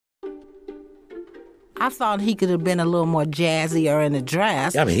I thought he could have been a little more jazzier in the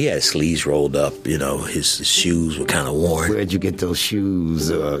dress. I mean, he had sleeves rolled up, his shoes were kind of worn. Where'd you get those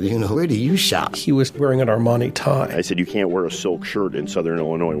shoes? Where do you shop? He was wearing an Armani tie. I said, you can't wear a silk shirt in Southern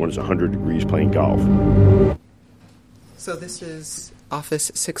Illinois when it's 100 degrees playing golf. So this is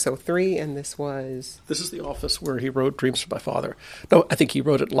Office 603, and this is the office where he wrote Dreams of My Father. No, I think he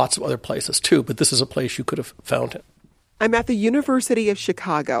wrote it lots of other places, too, but this is a place you could have found him. I'm at the University of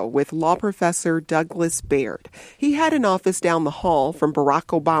Chicago with law professor Douglas Baird. He had an office down the hall from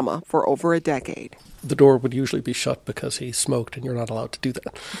Barack Obama for over a decade. The door would usually be shut because he smoked, and you're not allowed to do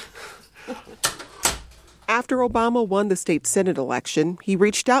that. After Obama won the state Senate election, he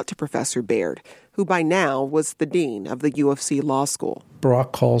reached out to Professor Baird, who by now was the dean of the U of C Law School.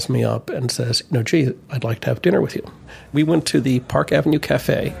 Barack calls me up and says, gee, I'd like to have dinner with you. We went to the Park Avenue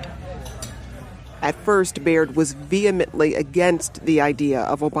Cafe. At first, Baird was vehemently against the idea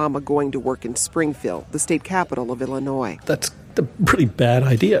of Obama going to work in Springfield, the state capital of Illinois. That's a pretty bad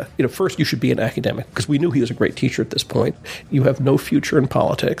idea. First you should be an academic, because we knew he was a great teacher at this point. You have no future in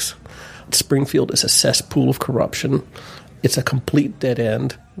politics. Springfield is a cesspool of corruption. It's a complete dead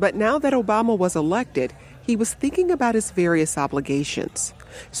end. But now that Obama was elected, he was thinking about his various obligations.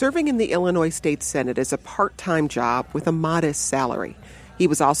 Serving in the Illinois State Senate is a part-time job with a modest salary. He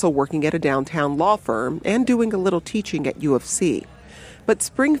was also working at a downtown law firm and doing a little teaching at U of C. But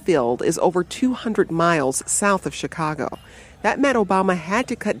Springfield is over 200 miles south of Chicago. That meant Obama had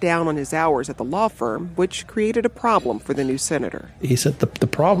to cut down on his hours at the law firm, which created a problem for the new senator. He said, the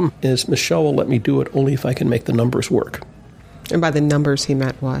problem is Michelle will let me do it only if I can make the numbers work. And by the numbers, he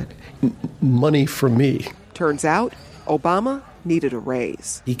meant what? Money for me. Turns out, Obama needed a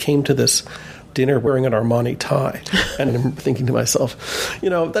raise. He came to this dinner wearing an Armani tie. And I'm thinking to myself,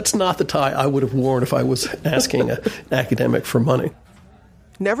 that's not the tie I would have worn if I was asking an academic for money.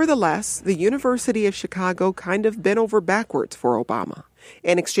 Nevertheless, the University of Chicago kind of bent over backwards for Obama.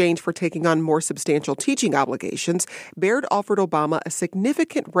 In exchange for taking on more substantial teaching obligations, Baird offered Obama a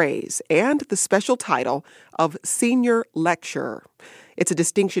significant raise and the special title of senior lecturer. It's a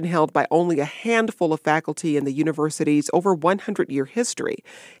distinction held by only a handful of faculty in the university's over 100-year history,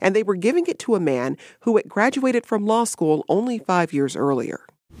 and they were giving it to a man who had graduated from law school only 5 years earlier.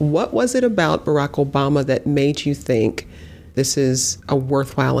 What was it about Barack Obama that made you think this is a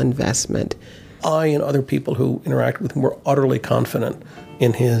worthwhile investment? I and other people who interacted with him were utterly confident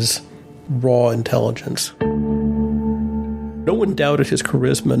in his raw intelligence. No one doubted his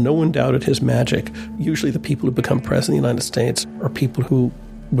charisma. No one doubted his magic. Usually the people who become president of the United States are people who,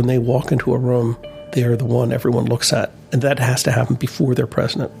 when they walk into a room, they are the one everyone looks at. And that has to happen before they're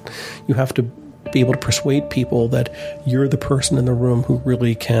president. You have to be able to persuade people that you're the person in the room who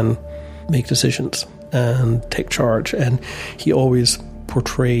really can make decisions and take charge. And he always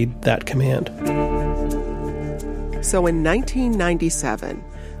portrayed that command. So in 1997,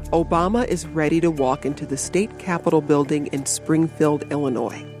 Obama is ready to walk into the state capitol building in Springfield,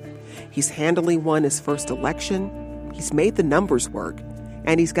 Illinois. He's handily won his first election, he's made the numbers work,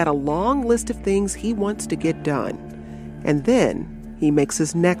 and he's got a long list of things he wants to get done. And then he makes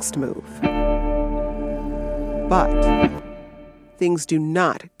his next move. But things do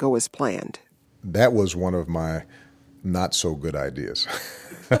not go as planned. That was one of my not so good ideas.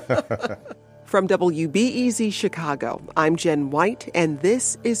 From WBEZ Chicago, I'm Jen White, and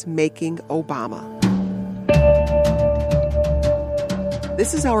this is Making Obama.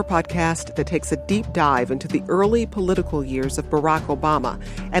 This is our podcast that takes a deep dive into the early political years of Barack Obama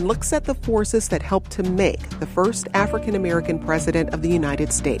and looks at the forces that helped to make the first African-American president of the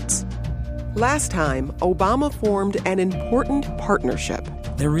United States. Last time, Obama formed an important partnership.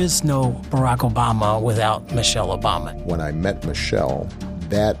 There is no Barack Obama without Michelle Obama. When I met Michelle,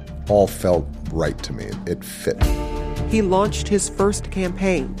 that all felt right to me. It fit. He launched his first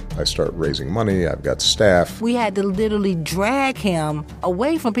campaign. I start raising money. I've got staff. We had to literally drag him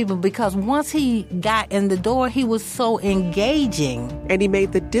away from people because once he got in the door, he was so engaging. And he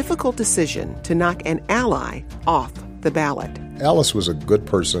made the difficult decision to knock an ally off the ballot. Alice was a good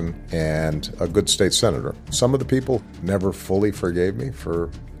person and a good state senator. Some of the people never fully forgave me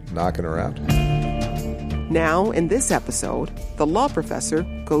for knocking her out. Now, in this episode, the law professor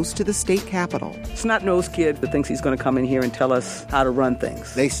goes to the state capitol. Snot-nosed kid that thinks he's going to come in here and tell us how to run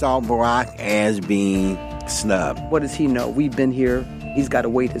things. They saw Barack as being snubbed. What does he know? We've been here. He's got to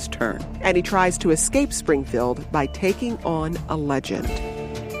wait his turn. And he tries to escape Springfield by taking on a legend.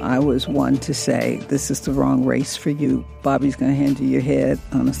 I was one to say, this is the wrong race for you. Bobby's going to hand you your head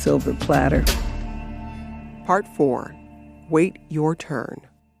on a silver platter. Part 4. Wait your turn.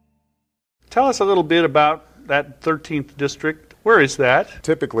 Tell us a little bit about that 13th district Where is that?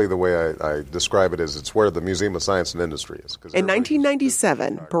 Typically, the way I describe it is it's where the Museum of Science and Industry is. In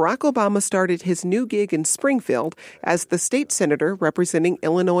 1997, Barack Obama started his new gig in Springfield as the state senator representing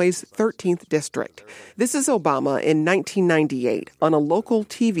Illinois' 13th district. This is Obama in 1998 on a local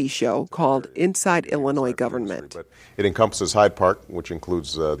TV show called Inside Illinois Government. But it encompasses Hyde Park, which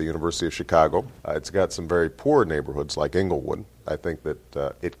includes the University of Chicago. It's got some very poor neighborhoods like Inglewood. I think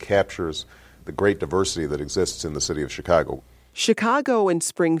that it captures the great diversity that exists in the city of Chicago. Chicago and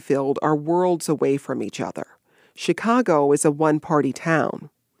Springfield are worlds away from each other. Chicago is a one-party town.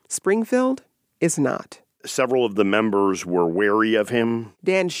 Springfield is not. Several of the members were wary of him.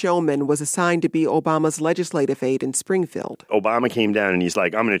 Dan Shulman was assigned to be Obama's legislative aide in Springfield. Obama came down and he's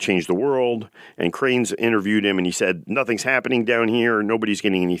like, I'm going to change the world. And Cranes interviewed him and he said, nothing's happening down here. Nobody's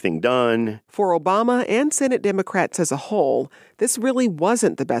getting anything done. For Obama and Senate Democrats as a whole, this really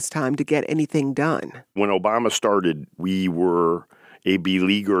wasn't the best time to get anything done. When Obama started, we were a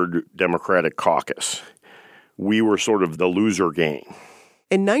beleaguered Democratic caucus. We were sort of the loser gang.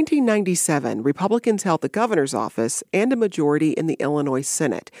 In 1997, Republicans held the governor's office and a majority in the Illinois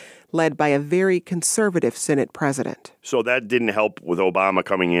Senate, led by a very conservative Senate president. So that didn't help with Obama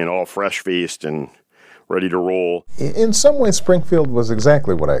coming in all fresh-faced and ready to roll. In some ways, Springfield was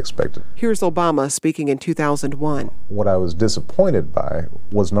exactly what I expected. Here's Obama speaking in 2001. What I was disappointed by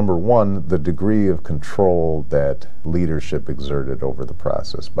was, number one, the degree of control that leadership exerted over the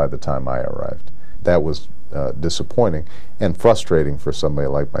process by the time I arrived. That was disappointing and frustrating for somebody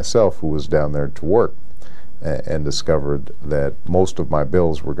like myself who was down there to work and discovered that most of my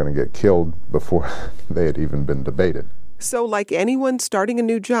bills were going to get killed before they had even been debated. So like anyone starting a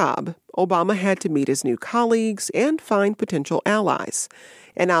new job, Obama had to meet his new colleagues and find potential allies.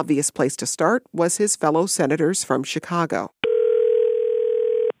 An obvious place to start was his fellow senators from Chicago.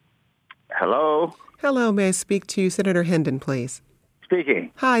 Hello? Hello, may I speak to Senator Hendon, please?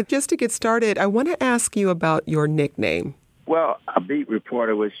 Speaking. Hi, just to get started, I want to ask you about your nickname. Well, a beat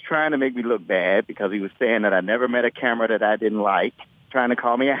reporter was trying to make me look bad because he was saying that I never met a camera that I didn't like, trying to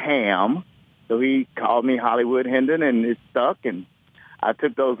call me a ham. So he called me Hollywood Hendon, and it stuck, and I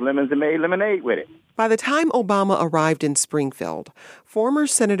took those lemons and made lemonade with it. By the time Obama arrived in Springfield, former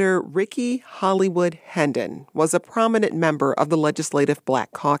Senator Ricky Hollywood Hendon was a prominent member of the Legislative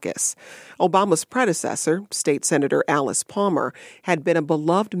Black Caucus. Obama's predecessor, State Senator Alice Palmer, had been a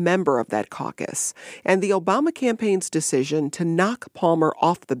beloved member of that caucus, and the Obama campaign's decision to knock Palmer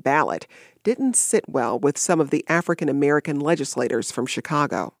off the ballot didn't sit well with some of the African-American legislators from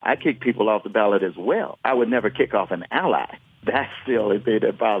Chicago. I kick people off the ballot as well. I would never kick off an ally. That's still a thing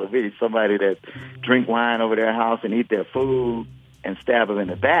that bothers me. Somebody that drink wine over their house and eat their food and stab them in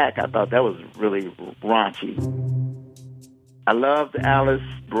the back, I thought that was really raunchy. I loved Alice.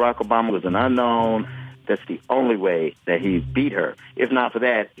 Barack Obama was an unknown. That's the only way that he beat her. If not for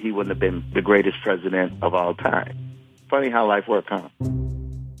that, he wouldn't have been the greatest president of all time. Funny how life works, huh?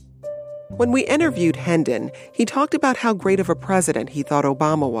 When we interviewed Hendon, he talked about how great of a president he thought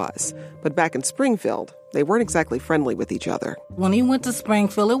Obama was. But back in Springfield, they weren't exactly friendly with each other. When he went to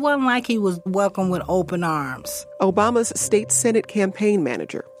Springfield, it wasn't like he was welcomed with open arms. Obama's state Senate campaign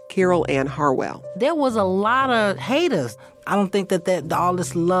manager, Carol Ann Harwell. There was a lot of haters. I don't think that all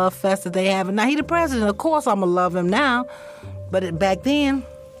this love fest that they have. And now he's the president. Of course I'm going to love him now. But back then,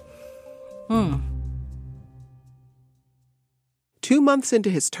 2 months into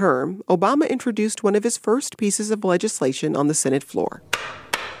his term, Obama introduced one of his first pieces of legislation on the Senate floor.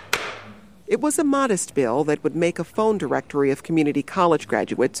 It was a modest bill that would make a phone directory of community college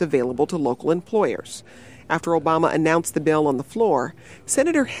graduates available to local employers. After Obama announced the bill on the floor,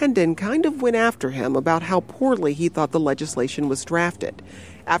 Senator Hendon kind of went after him about how poorly he thought the legislation was drafted.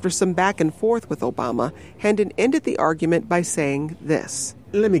 After some back and forth with Obama, Hendon ended the argument by saying this.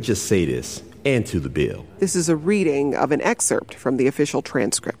 Let me just say this, and to the bill. This is a reading of an excerpt from the official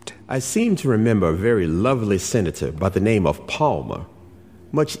transcript. I seem to remember a very lovely senator by the name of Palmer,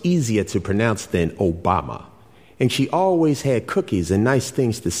 much easier to pronounce than Obama. And she always had cookies and nice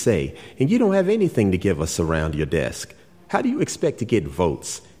things to say, and you don't have anything to give us around your desk. How do you expect to get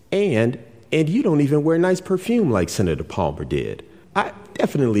votes? And you don't even wear nice perfume like Senator Palmer did. I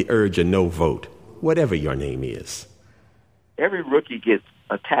definitely urge a no vote, whatever your name is. Every rookie gets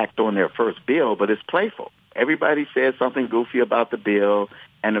attacked on their first bill, but it's playful. Everybody says something goofy about the bill,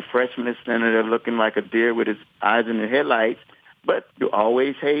 and the freshman senator looking like a deer with his eyes in the headlights, but you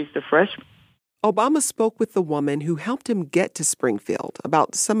always haze the freshman. Obama spoke with the woman who helped him get to Springfield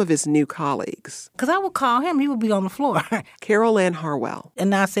about some of his new colleagues. Because I would call him, he would be on the floor. Carol Ann Harwell.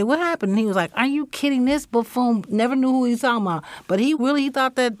 And I'd say, what happened? And he was like, are you kidding? This buffoon never knew who he was talking about. But he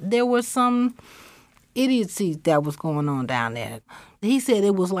thought that there was some idiocy that was going on down there. He said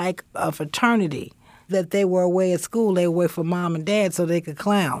it was like a fraternity, that they were away at school, they were away from mom and dad so they could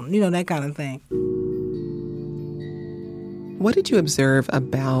clown, that kind of thing. What did you observe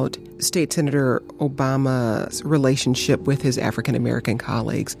about State Senator Obama's relationship with his African-American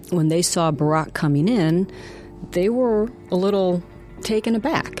colleagues? When they saw Barack coming in, they were a little taken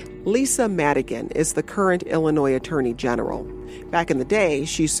aback. Lisa Madigan is the current Illinois Attorney General. Back in the day,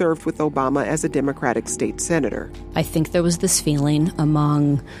 she served with Obama as a Democratic state senator. I think there was this feeling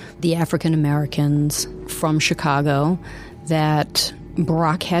among the African Americans from Chicago that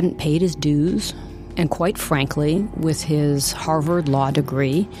Barack hadn't paid his dues. And quite frankly, with his Harvard law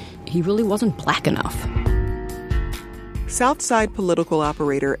degree, he really wasn't black enough. Southside political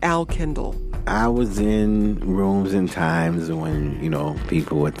operator Al Kendall. I was in rooms and times when,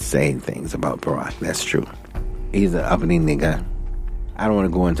 people would say things about Barack. That's true. He's an uppity nigga. I don't want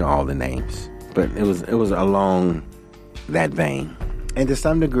to go into all the names, but it was along that vein. And to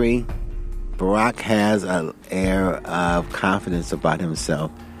some degree, Barack has an air of confidence about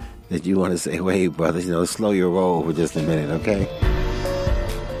himself that you want to say, "Wait, brother, slow your roll for just a minute, okay?"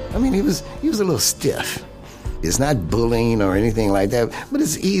 I mean, he was a little stiff. It's not bullying or anything like that, but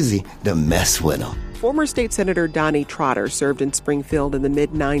it's easy to mess with him. Former State Senator Donnie Trotter served in Springfield in the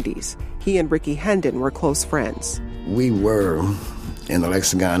mid-'90s. He and Ricky Hendon were close friends. We were, in the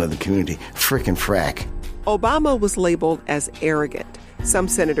lexicon of the community, frickin' frack. Obama was labeled as arrogant. Some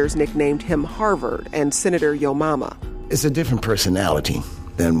senators nicknamed him Harvard and Senator Yo Mama. It's a different personality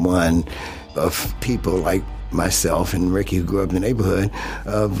than one of people like myself and Ricky, who grew up in the neighborhood,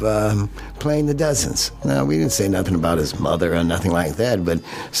 of playing the dozens. Now, we didn't say nothing about his mother or nothing like that, but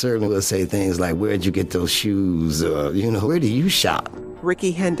certainly we'll say things like, "Where'd you get those shoes?" Or, "Where do you shop?"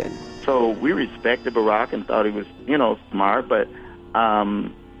 Ricky Hendon. So we respected Barack and thought he was, smart, but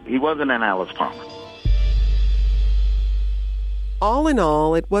he wasn't an Alice Palmer. All in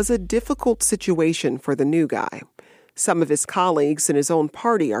all, it was a difficult situation for the new guy. Some of his colleagues in his own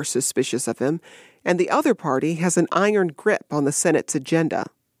party are suspicious of him, and the other party has an iron grip on the Senate's agenda.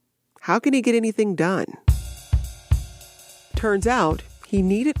 How can he get anything done? Turns out he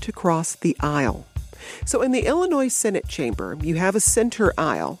needed to cross the aisle. So in the Illinois Senate chamber, you have a center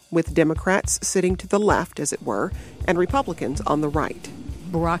aisle with Democrats sitting to the left, as it were, and Republicans on the right.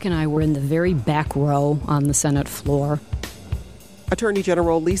 Barack and I were in the very back row on the Senate floor. Attorney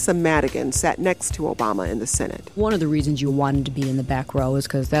General Lisa Madigan sat next to Obama in the Senate. One of the reasons you wanted to be in the back row is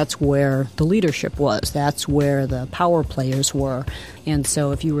because that's where the leadership was. That's where the power players were. And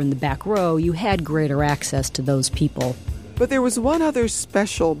so if you were in the back row, you had greater access to those people. But there was one other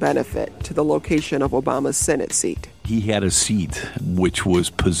special benefit to the location of Obama's Senate seat. He had a seat which was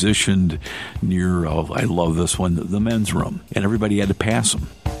positioned near, I love this one, the men's room. And everybody had to pass him.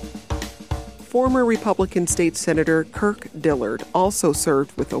 Former Republican State Senator Kirk Dillard also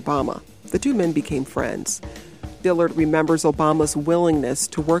served with Obama. The two men became friends. Dillard remembers Obama's willingness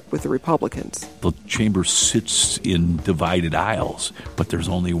to work with the Republicans. The chamber sits in divided aisles, but there's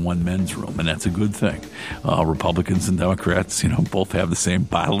only one men's room, and that's a good thing. Republicans and Democrats, both have the same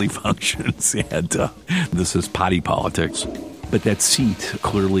bodily functions, and this is potty politics. But that seat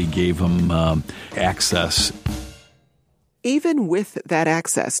clearly gave him access. Even with that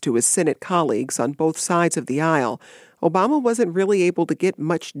access to his Senate colleagues on both sides of the aisle, Obama wasn't really able to get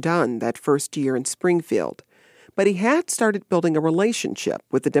much done that first year in Springfield. But he had started building a relationship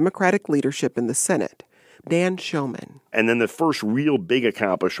with the Democratic leadership in the Senate. Dan Shulman. And then the first real big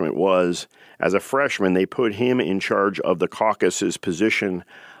accomplishment was, as a freshman, they put him in charge of the caucus's position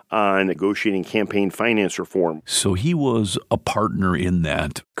on negotiating campaign finance reform. So he was a partner in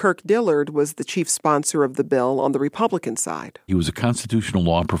that. Kirk Dillard was the chief sponsor of the bill on the Republican side. He was a constitutional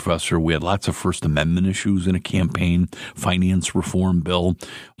law professor. We had lots of First Amendment issues in a campaign finance reform bill.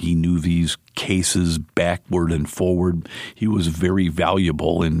 He knew these cases backward and forward. He was very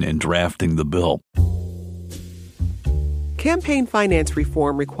valuable in drafting the bill. Campaign finance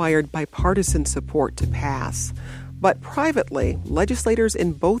reform required bipartisan support to pass. But privately, legislators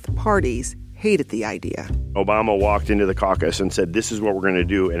in both parties hated the idea. Obama walked into the caucus and said, "This is what we're going to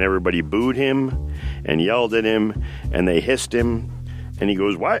do." And everybody booed him and yelled at him and they hissed him. And he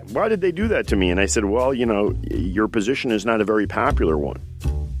goes, why did they do that to me? And I said, well, your position is not a very popular one.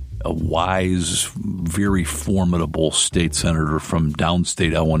 a wise, very formidable state senator from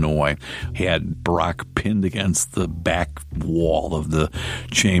downstate Illinois, had Barack pinned against the back wall of the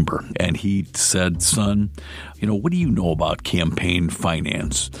chamber. And he said, son, what do you know about campaign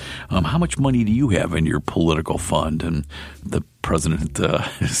finance? How much money do you have in your political fund? And the president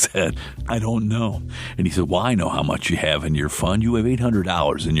said, I don't know. And he said, well, I know how much you have in your fund. You have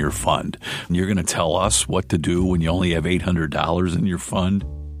 $800 in your fund. And you're going to tell us what to do when you only have $800 in your fund?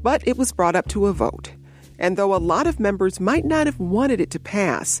 But it was brought up to a vote. And though a lot of members might not have wanted it to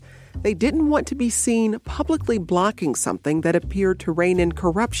pass, they didn't want to be seen publicly blocking something that appeared to rein in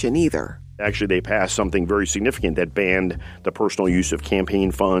corruption either. Actually, they passed something very significant that banned the personal use of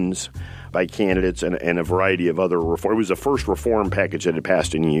campaign funds by candidates and a variety of other reform. It was the first reform package that had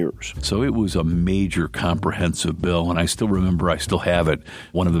passed in years. So it was a major comprehensive bill, and I still remember, I still have it.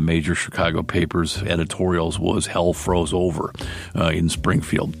 One of the major Chicago papers' editorials was Hell Froze Over in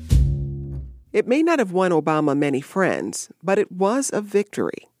Springfield. It may not have won Obama many friends, but it was a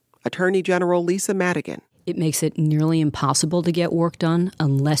victory. Attorney General Lisa Madigan. It makes it nearly impossible to get work done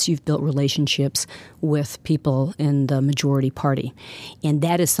unless you've built relationships with people in the majority party. And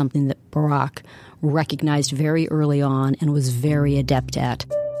that is something that Barack recognized very early on and was very adept at.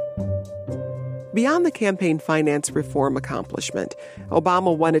 Beyond the campaign finance reform accomplishment,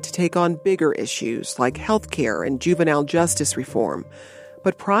 Obama wanted to take on bigger issues like health care and juvenile justice reform.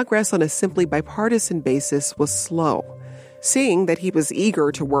 But progress on a simply bipartisan basis was slow. Seeing that he was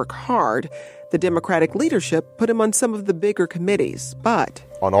eager to work hard, the Democratic leadership put him on some of the bigger committees, but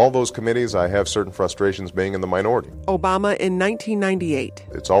on all those committees, I have certain frustrations being in the minority. Obama in 1998.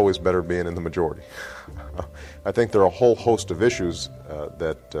 It's always better being in the majority. I think there are a whole host of issues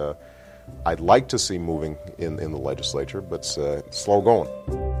that I'd like to see moving in the legislature, but slow going.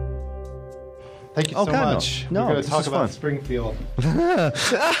 Thank you so much. No, we're going to talk about fun. Springfield.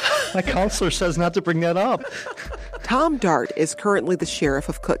 My counselor says not to bring that up. Tom Dart is currently the sheriff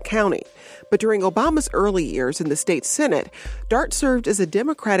of Cook County. But during Obama's early years in the state Senate, Dart served as a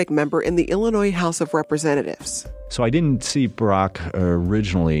Democratic member in the Illinois House of Representatives. So I didn't see Barack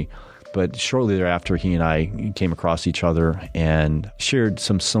originally, but shortly thereafter, he and I came across each other and shared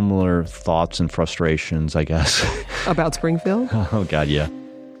some similar thoughts and frustrations, I guess. About Springfield? Oh, God, yeah.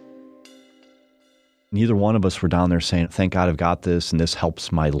 Neither one of us were down there saying, thank God I've got this and this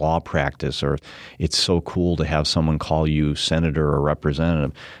helps my law practice, or it's so cool to have someone call you senator or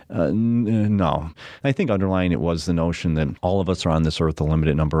representative. No. I think underlying it was the notion that all of us are on this earth a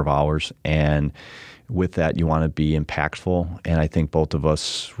limited number of hours, and with that you want to be impactful. And I think both of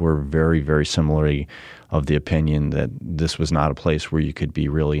us were very, very similarly of the opinion that this was not a place where you could be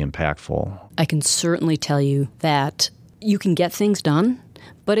really impactful. I can certainly tell you that you can get things done,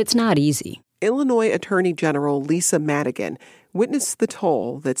 but it's not easy. Illinois Attorney General Lisa Madigan witnessed the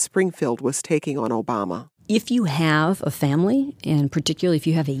toll that Springfield was taking on Obama. If you have a family, and particularly if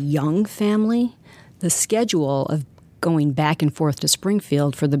you have a young family, the schedule of going back and forth to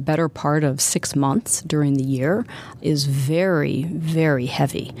Springfield for the better part of 6 months during the year is very, very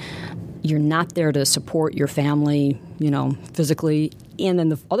heavy. You're not there to support your family, physically. And then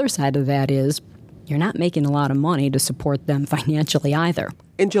the other side of that is you're not making a lot of money to support them financially either.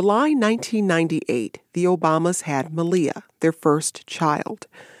 In July 1998, the Obamas had Malia, their first child.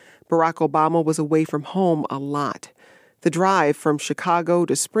 Barack Obama was away from home a lot. The drive from Chicago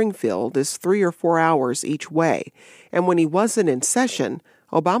to Springfield is 3 or 4 hours each way. And when he wasn't in session,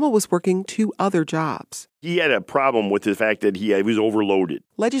 Obama was working 2 other jobs. He had a problem with the fact that he was overloaded.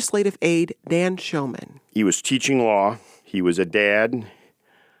 Legislative aide Dan Showman. He was teaching law, he was a dad,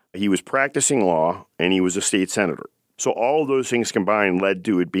 he was practicing law, and he was a state senator. So all of those things combined led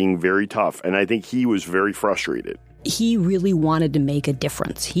to it being very tough, and I think he was very frustrated. He really wanted to make a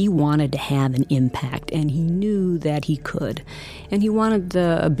difference. He wanted to have an impact, and he knew that he could. And he wanted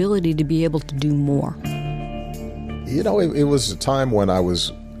the ability to be able to do more. It was a time when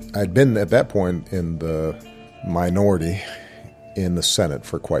I'd been at that point in the minority in the Senate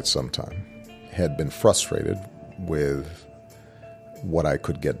for quite some time. Had been frustrated with what I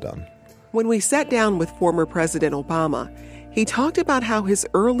could get done. When we sat down with former President Obama, he talked about how his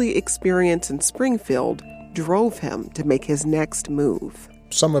early experience in Springfield drove him to make his next move.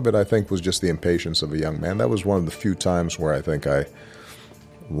 Some of it, I think, was just the impatience of a young man. That was one of the few times where I think I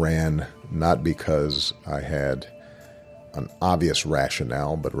ran not because I had an obvious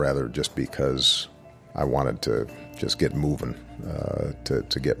rationale, but rather just because I wanted to just get moving,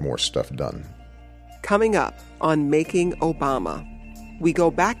 to get more stuff done. Coming up on Making Obama, we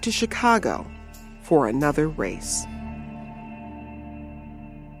go back to Chicago for another race.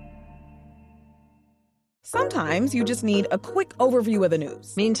 Sometimes you just need a quick overview of the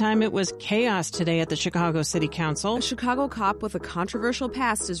news. Meantime, it was chaos today at the Chicago City Council. A Chicago cop with a controversial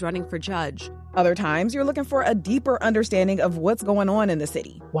past is running for judge. Other times, you're looking for a deeper understanding of what's going on in the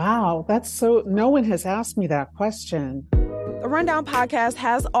city. Wow, no one has asked me that question. The Rundown podcast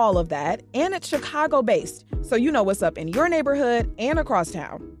has all of that, and it's Chicago-based, so you know what's up in your neighborhood and across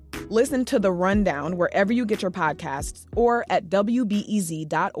town. Listen to The Rundown wherever you get your podcasts or at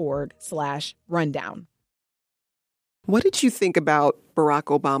wbez.org/rundown. What did you think about Barack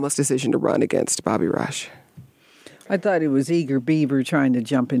Obama's decision to run against Bobby Rush? I thought it was eager beaver trying to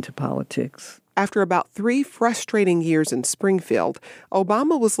jump into politics. After about 3 frustrating years in Springfield,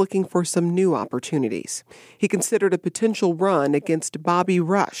 Obama was looking for some new opportunities. He considered a potential run against Bobby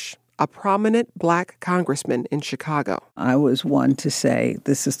Rush, a prominent black congressman in Chicago. I was one to say,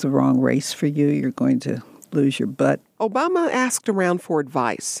 this is the wrong race for you. You're going to lose your butt. Obama asked around for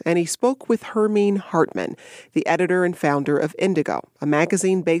advice, and he spoke with Hermine Hartman, the editor and founder of Indigo, a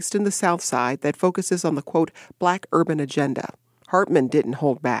magazine based in the South Side that focuses on the, quote, black urban agenda. Hartman didn't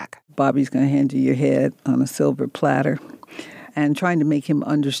hold back. Bobby's going to hand you your head on a silver platter and trying to make him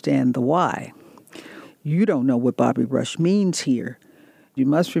understand the why. You don't know what Bobby Rush means here. You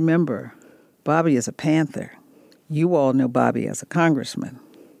must remember, Bobby is a Panther. You all know Bobby as a congressman.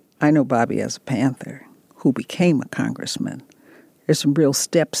 I know Bobby as a Panther who became a congressman. There's some real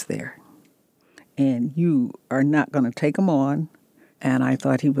steps there. And you are not going to take him on. And I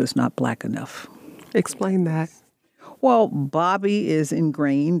thought he was not black enough. Explain that. Well, Bobby is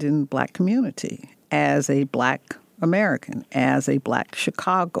ingrained in the black community as a black American, as a black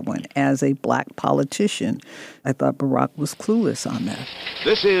Chicagoan, as a black politician. I thought Barack was clueless on that.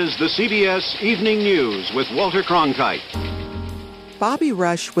 This is the CBS Evening News with Walter Cronkite. Bobby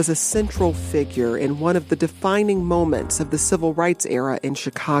Rush was a central figure in one of the defining moments of the civil rights era in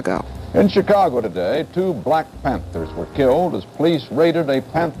Chicago. In Chicago today, 2 Black Panthers were killed as police raided a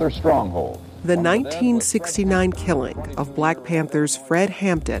Panther stronghold. The 1969 killing of Black Panthers Fred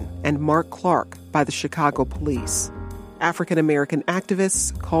Hampton and Mark Clark by the Chicago police. African-American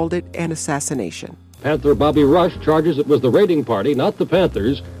activists called it an assassination. Panther Bobby Rush charges it was the raiding party, not the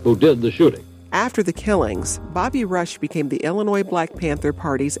Panthers, who did the shooting. After the killings, Bobby Rush became the Illinois Black Panther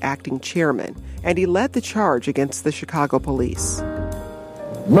Party's acting chairman, and he led the charge against the Chicago police.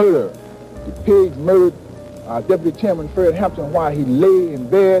 Murder. The pigs murdered Deputy Chairman Fred Hampton while he lay in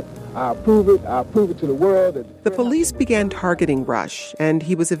bed. I approve it. I prove it to the world. The police began targeting Rush, and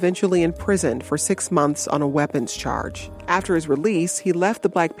he was eventually imprisoned for 6 months on a weapons charge. After his release, he left the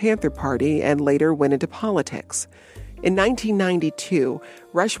Black Panther Party and later went into politics. In 1992,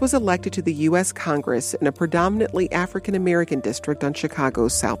 Rush was elected to the U.S. Congress in a predominantly African-American district on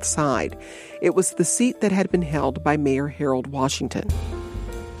Chicago's South Side. It was the seat that had been held by Mayor Harold Washington.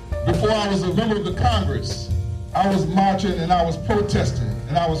 Before I was a member of the Congress, I was marching and I was protesting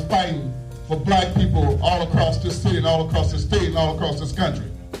and I was fighting for black people all across this city and all across the state and all across this country.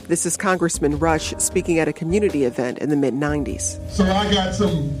 This is Congressman Rush speaking at a community event in the mid-'90s. So I got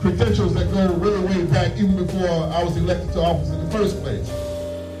some credentials that go really way back, even before I was elected to office in the first place.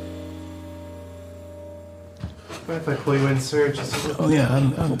 If I pull you in, sir, just... Oh, yeah,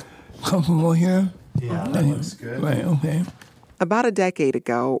 I'm comfortable here. Yeah, that looks good. Right, okay. About a decade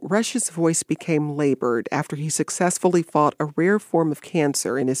ago, Rush's voice became labored after he successfully fought a rare form of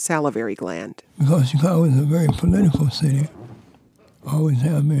cancer in his salivary gland. Because Chicago is a very political city. Always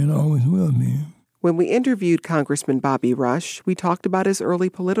have been and always will be. When we interviewed Congressman Bobby Rush, we talked about his early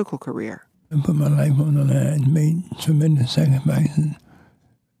political career. I put my life on the line, made tremendous sacrifices.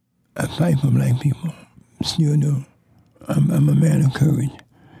 I fight for black people, still do. I'm a man of courage,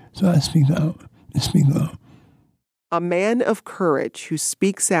 so I speak out and speak up. A man of courage who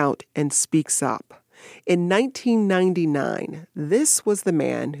speaks out and speaks up. In 1999, this was the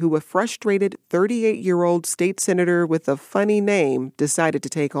man who a frustrated 38-year-old state senator with a funny name decided to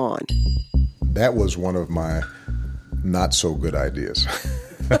take on. That was one of my not so good ideas.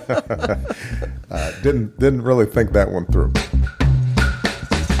 Didn't really think that one through.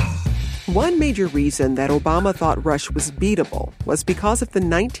 One major reason that Obama thought Rush was beatable was because of the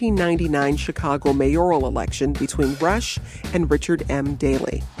 1999 Chicago mayoral election between Rush and Richard M.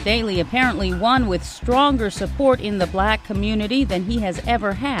 Daley. Daley apparently won with stronger support in the black community than he has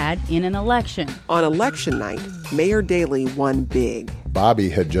ever had in an election. On election night, Mayor Daley won big. Bobby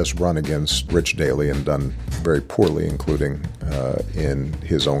had just run against Rich Daley and done very poorly, including in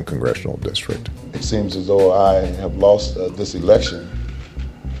his own congressional district. It seems as though I have lost this election,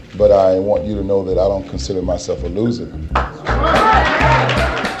 but I want you to know that I don't consider myself a loser.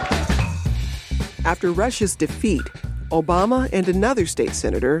 After Rush's defeat, Obama and another state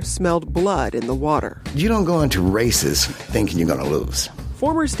senator smelled blood in the water. You don't go into races thinking you're going to lose.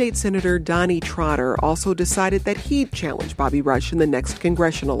 Former State Senator Donnie Trotter also decided that he'd challenge Bobby Rush in the next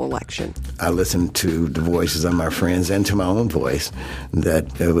congressional election. I listened to the voices of my friends and to my own voice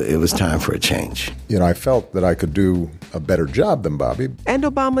that it was time for a change. I felt that I could do a better job than Bobby. And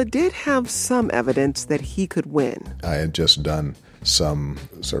Obama did have some evidence that he could win. I had just done some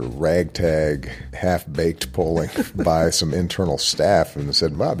sort of ragtag, half-baked polling by some internal staff and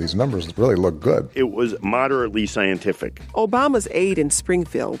said, wow, these numbers really look good. It was moderately scientific. Obama's aide in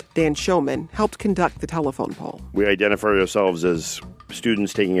Springfield, Dan Shulman, helped conduct the telephone poll. We identified ourselves as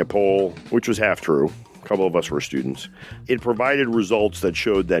students taking a poll, which was half true. A couple of us were students. It provided results that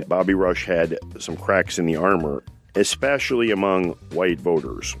showed that Bobby Rush had some cracks in the armor, especially among white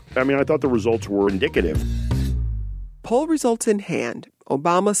voters. I thought the results were indicative. Poll results in hand,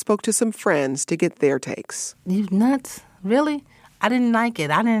 Obama spoke to some friends to get their takes. You nuts? Really? I didn't like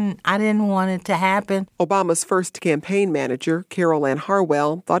it. I didn't want it to happen. Obama's first campaign manager, Carol Ann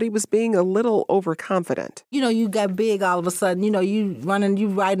Harwell, thought he was being a little overconfident. You got big all of a sudden. You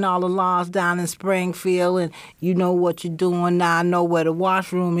writing all the laws down in Springfield, and you know what you're doing now. I know where the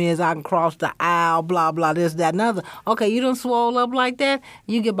washroom is. I can cross the aisle, blah, blah, this, that, and other. Okay, you done swole up like that?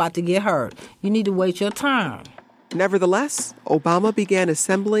 You about to get hurt. You need to wait your turn. Nevertheless, Obama began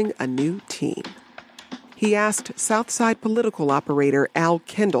assembling a new team. He asked Southside political operator Al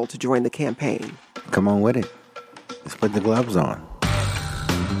Kendall to join the campaign. Come on with it. Let's put the gloves on.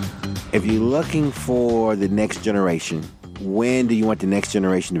 If you're looking for the next generation, when do you want the next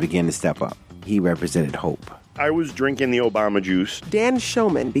generation to begin to step up? He represented hope. I was drinking the Obama juice. Dan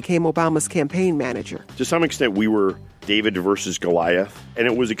Shulman became Obama's campaign manager. To some extent, we were David versus Goliath, and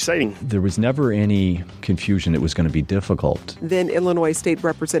it was exciting. There was never any confusion it was going to be difficult. Then Illinois State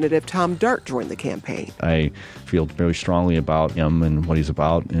Representative Tom Dart joined the campaign. I feel very strongly about him and what he's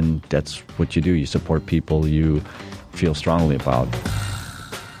about, and that's what you do. You support people you feel strongly about.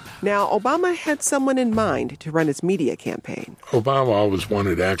 Now, Obama had someone in mind to run his media campaign. Obama always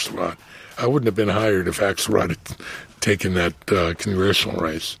wanted Axelrod. I wouldn't have been hired if Axelrod had taken that congressional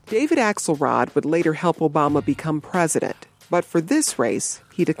race. David Axelrod would later help Obama become president. But for this race,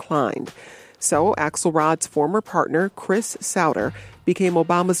 he declined. So Axelrod's former partner, Chris Sauter, became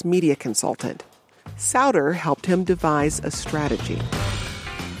Obama's media consultant. Sauter helped him devise a strategy.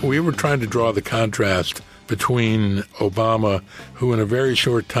 We were trying to draw the contrast between Obama, who in a very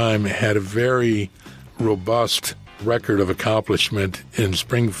short time had a very robust record of accomplishment in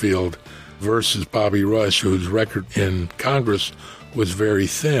Springfield, versus Bobby Rush, whose record in Congress was very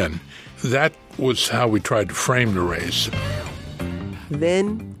thin. That was how we tried to frame the race.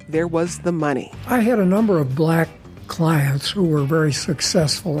 Then there was the money. I had a number of black clients who were very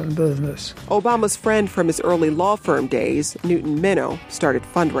successful in business. Obama's friend from his early law firm days, Newton Minow, started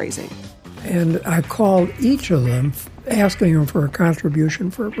fundraising. And I called each of them asking them for a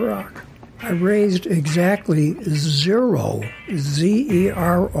contribution for Barack. I raised exactly $0,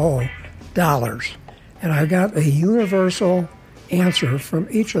 Z-E-R-O, dollars. And I got a universal answer from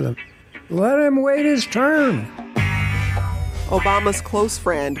each of them. Let him wait his turn. Obama's close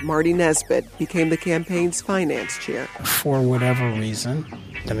friend, Marty Nesbitt, became the campaign's finance chair. For whatever reason,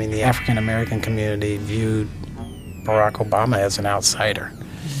 the African-American community viewed Barack Obama as an outsider.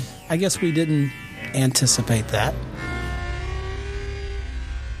 I guess we didn't anticipate that.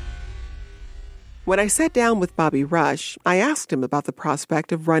 When I sat down with Bobby Rush, I asked him about the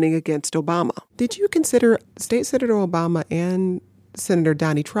prospect of running against Obama. Did you consider State Senator Obama and Senator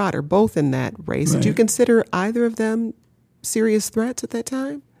Donnie Trotter both in that race? Right. Did you consider either of them serious threats at that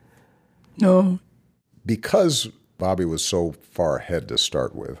time? No. Because Bobby was so far ahead to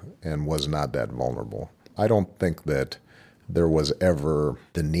start with and was not that vulnerable, I don't think that there was ever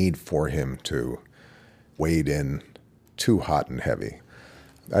the need for him to wade in too hot and heavy.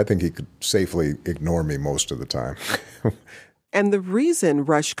 I think he could safely ignore me most of the time. And the reason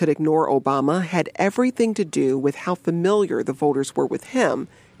Rush could ignore Obama had everything to do with how familiar the voters were with him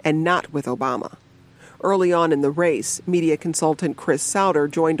and not with Obama. Early on in the race, media consultant Chris Sauter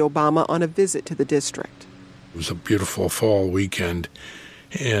joined Obama on a visit to the district. It was a beautiful fall weekend,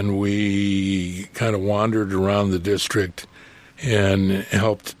 and we kind of wandered around the district and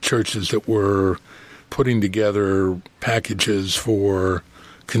helped churches that were putting together packages for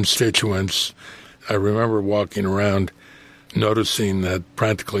constituents. I remember walking around noticing that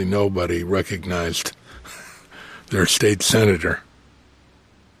practically nobody recognized their state senator.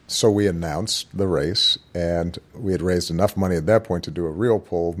 So we announced the race, and we had raised enough money at that point to do a real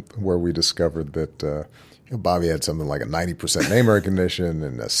poll where we discovered that Bobby had something like a 90% name recognition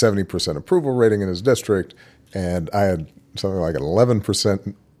and a 70% approval rating in his district, And I had something like an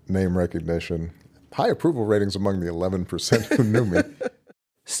 11% name recognition, high approval ratings among the 11% who knew me.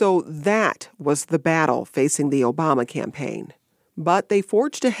 So that was the battle facing the Obama campaign. But they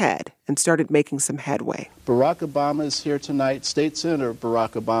forged ahead and started making some headway. Barack Obama is here tonight, State Senator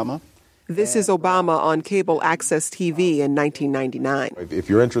Barack Obama. This is Obama on cable access TV in 1999. If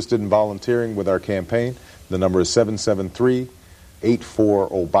you're interested in volunteering with our campaign, the number is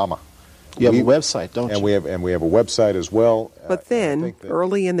 773-84-OBAMA. You have a website, don't you? And we have a website as well. But then,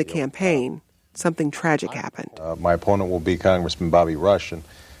 early in the campaign, something tragic happened. My opponent will be Congressman Bobby Rush, and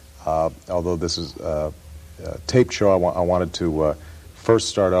although this is a taped show, I wanted to first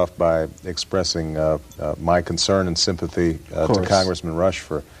start off by expressing my concern and sympathy to Congressman Rush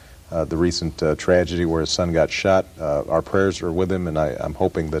for the recent tragedy where his son got shot. Our prayers are with him, and I'm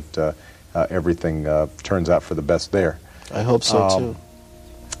hoping that everything turns out for the best there. I hope so, too.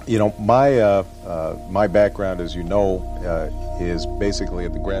 You know, my background, as you know, is basically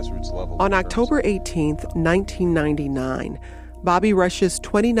at the grassroots level. On October 18th, 1999, Bobby Rush's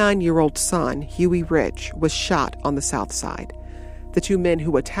 29-year-old son, Huey Rich, was shot on the South Side. The two men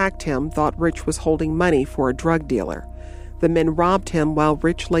who attacked him thought Rich was holding money for a drug dealer. The men robbed him while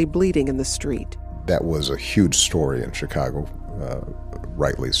Rich lay bleeding in the street. That was a huge story in Chicago,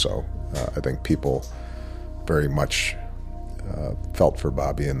 rightly so. I think people very much felt for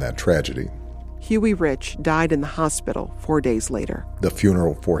Bobby in that tragedy. Huey Rich died in the hospital 4 days later. The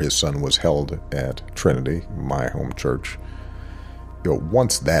funeral for his son was held at Trinity, my home church. You know,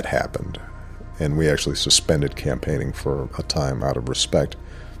 once that happened, and we actually suspended campaigning for a time out of respect,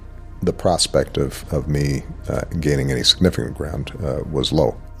 the prospect of me gaining any significant ground was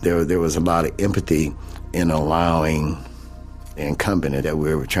low. There was a lot of empathy in allowing the incumbent that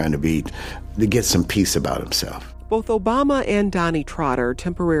we were trying to beat to get some peace about himself. Both Obama and Donnie Trotter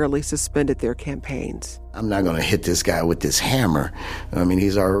temporarily suspended their campaigns. I'm not going to hit this guy with this hammer. I mean,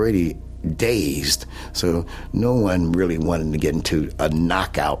 he's already dazed, so no one really wanted to get into a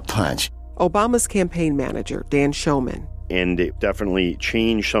knockout punch. Obama's campaign manager, Dan Shulman. And it definitely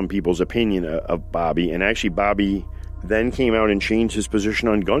changed some people's opinion of Bobby. And actually, Bobby then came out and changed his position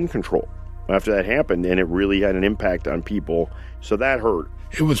on gun control after that happened, and it really had an impact on people. So that hurt.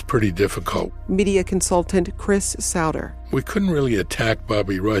 It was pretty difficult. Media consultant Chris Sauter. We couldn't really attack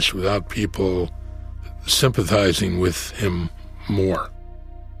Bobby Rush without people sympathizing with him more.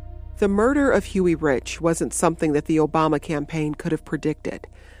 The murder of Huey Rich wasn't something that the Obama campaign could have predicted.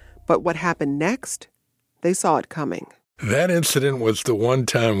 But what happened next? They saw it coming. That incident was the one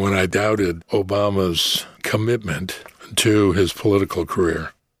time when I doubted Obama's commitment to his political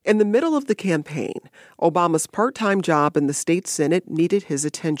career. In the middle of the campaign, Obama's part-time job in the state Senate needed his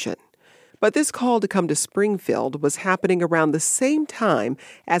attention. But this call to come to Springfield was happening around the same time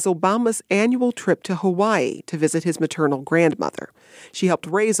as Obama's annual trip to Hawaii to visit his maternal grandmother. She helped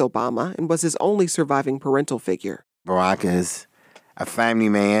raise Obama and was his only surviving parental figure. Barack is a family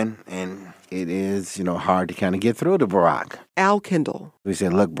man, and it is, hard to kind of get through to Barack. Al Kendall. We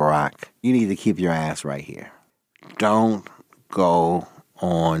said, look, Barack, you need to keep your ass right here. Don't go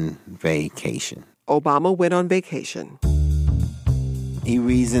on vacation. Obama went on vacation. He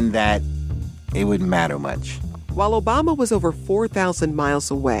reasoned that it wouldn't matter much. While Obama was over 4,000 miles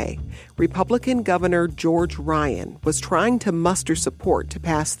away, Republican Governor George Ryan was trying to muster support to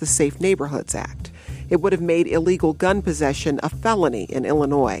pass the Safe Neighborhoods Act. It would have made illegal gun possession a felony in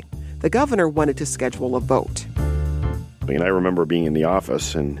Illinois. The governor wanted to schedule a vote. And I remember being in the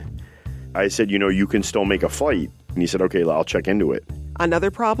office, and I said, you can still make a fight. And he said, okay, I'll check into it.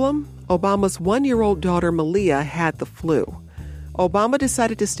 Another problem? Obama's 1-year-old daughter Malia had the flu. Obama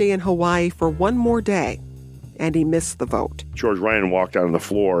decided to stay in Hawaii for one more day, and he missed the vote. George Ryan walked out on the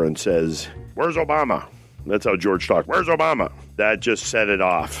floor and says, "Where's Obama?" That's how George talked. "Where's Obama?" That just set it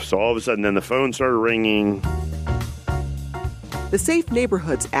off. So all of a sudden, then the phone started ringing. The Safe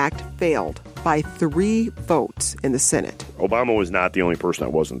Neighborhoods Act failed by 3 votes in the Senate. Obama was not the only person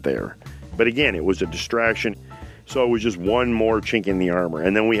that wasn't there. But again, it was a distraction. So it was just one more chink in the armor.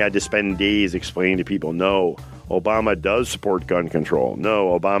 And then we had to spend days explaining to people, no, Obama does support gun control.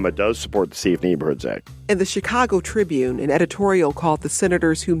 No, Obama does support the Safe Neighborhoods Act. In the Chicago Tribune, an editorial called the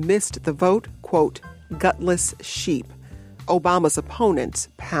senators who missed the vote, quote, gutless sheep. Obama's opponents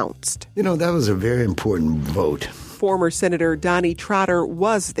pounced. That was a very important vote. Former Senator Donnie Trotter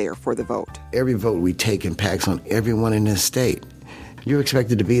was there for the vote. Every vote we take impacts on everyone in this state. You're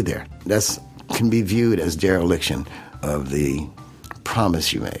expected to be there. That can be viewed as dereliction of the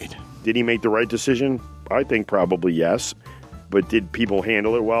promise you made. Did he make the right decision? I think probably yes. But did people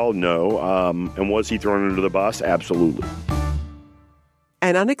handle it well? No. And was he thrown under the bus? Absolutely.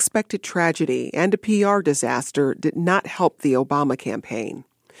 An unexpected tragedy and a PR disaster did not help the Obama campaign.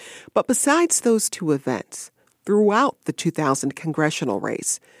 But besides those two events, throughout the 2000 congressional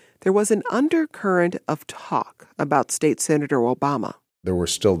race, there was an undercurrent of talk about State Senator Obama. There were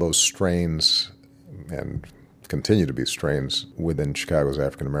still those strains, and continue to be strains, within Chicago's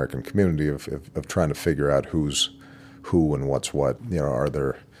African-American community of trying to figure out who's who and what's what. Are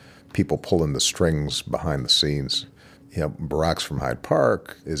there people pulling the strings behind the scenes? Barack's from Hyde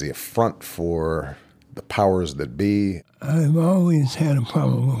Park. Is he a front for the powers that be? I've always had a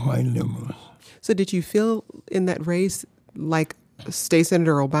problem with white liberals. So did you feel in that race like State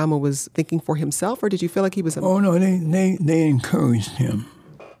Senator Obama was thinking for himself, or did you feel like he was... Oh, no, they encouraged him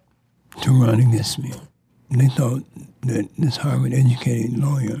to run against me. They thought that this Harvard-educated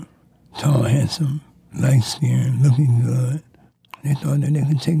lawyer, tall, handsome, light-skinned, looking good, they thought that they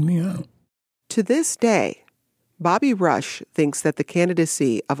could take me out. To this day, Bobby Rush thinks that the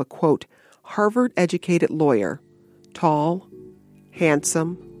candidacy of a, quote, Harvard-educated lawyer, tall,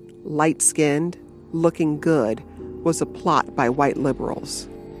 handsome, light-skinned, looking good, was a plot by white liberals.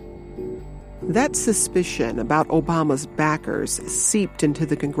 That suspicion about Obama's backers seeped into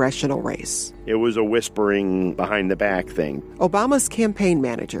the congressional race. It was a whispering behind the back thing. Obama's campaign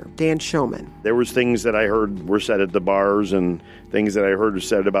manager, Dan Shulman. There was things that I heard were said at the bars and things that I heard were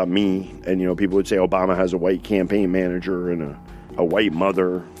said about me. And, people would say Obama has a white campaign manager and a white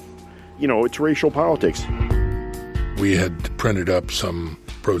mother. It's racial politics. We had printed up some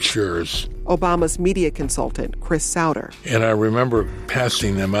brochures. Obama's media consultant, Chris Sauter. And I remember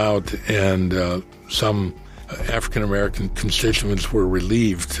passing them out, and some African-American constituents were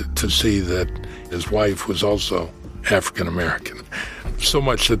relieved to see that his wife was also African-American. So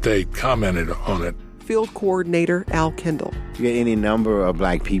much that they commented on it. Field coordinator Al Kendall. You get any number of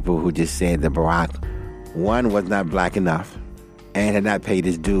black people who just said that Barack, one, was not black enough and had not paid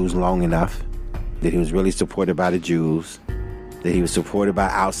his dues long enough, that he was really supported by the Jews, that he was supported by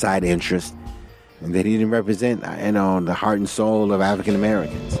outside interests, and that he didn't represent, the heart and soul of African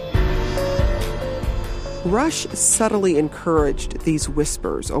Americans. Rush subtly encouraged these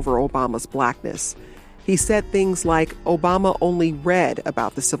whispers over Obama's blackness. He said things like Obama only read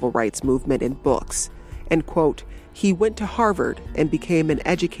about the civil rights movement in books, and, quote, he went to Harvard and became an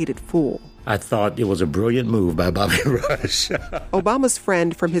educated fool. I thought it was a brilliant move by Bobby Rush. Obama's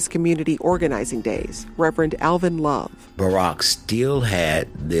friend from his community organizing days, Reverend Alvin Love. Barack still had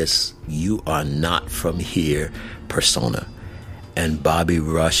this "you are not from here" persona, and Bobby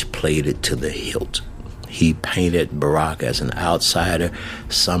Rush played it to the hilt. He painted Barack as an outsider,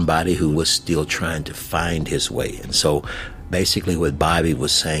 somebody who was still trying to find his way. And so basically what Bobby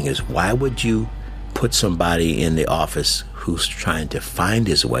was saying is, why would you put somebody in the office who's trying to find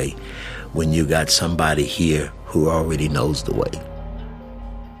his way when you got somebody here who already knows the way?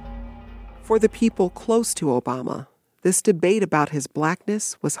 For the people close to Obama, this debate about his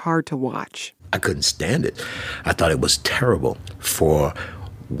blackness was hard to watch. I couldn't stand it. I thought it was terrible for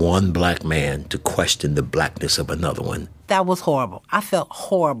one black man to question the blackness of another one. That was horrible. I felt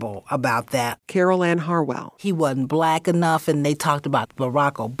horrible about that. Carol Ann Harwell. He wasn't black enough, and they talked about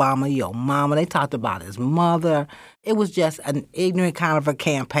Barack Obama, your mama. They talked about his mother. It was just an ignorant kind of a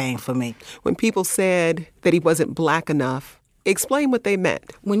campaign for me. When people said that he wasn't black enough, explain what they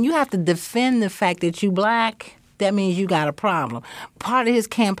meant. When you have to defend the fact that you black, that means you got a problem. Part of his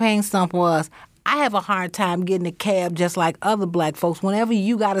campaign stunt was, I have a hard time getting a cab just like other black folks. Whenever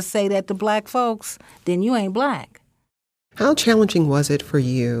you got to say that to black folks, then you ain't black. How challenging was it for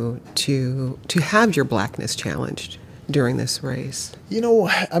you to have your blackness challenged during this race?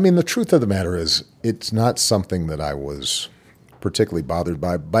 The truth of the matter is, it's not something that I was particularly bothered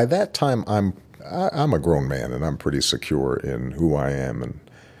by. By that time, I'm a grown man, and I'm pretty secure in who I am and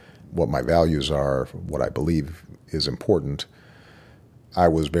what my values are, what I believe is important. I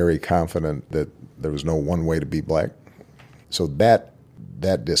was very confident that there was no one way to be black. So that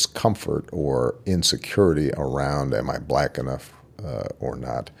discomfort or insecurity around am I black enough or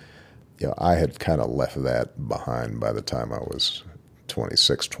not, I had kind of left that behind by the time I was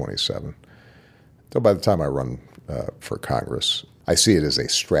 26, 27. So by the time I run for Congress, I see it as a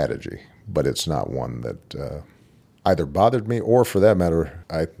strategy, but it's not one that either bothered me or, for that matter,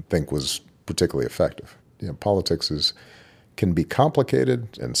 I think was particularly effective. Politics can be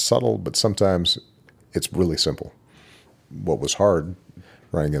complicated and subtle, but sometimes it's really simple. What was hard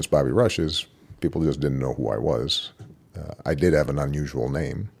running against Bobby Rush is people just didn't know who I was. I did have an unusual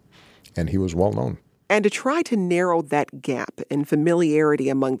name, and he was well known. And to try to narrow that gap in familiarity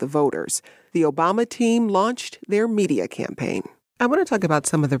among the voters, the Obama team launched their media campaign. I want to talk about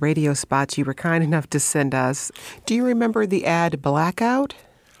some of the radio spots you were kind enough to send us. Do you remember the ad Blackout?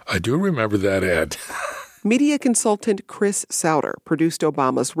 I do remember that ad. Media consultant Chris Sauter produced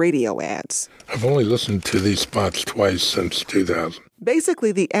Obama's radio ads. I've only listened to these spots twice since 2000.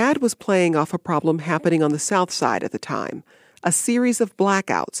 Basically, the ad was playing off a problem happening on the South Side at the time, a series of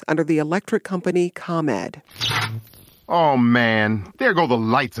blackouts under the electric company ComEd. Oh, man, there go the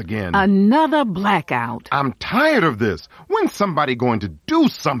lights again. Another blackout. I'm tired of this. When's somebody going to do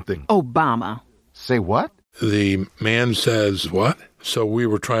something? Obama. Say what? The man says what? So we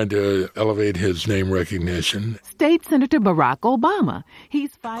were trying to elevate his name recognition. State Senator Barack Obama.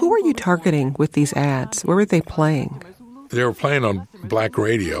 Who were you targeting with these ads? Where were they playing? They were playing on black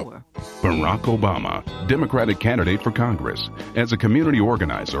radio. Barack Obama, Democratic candidate for Congress. As a community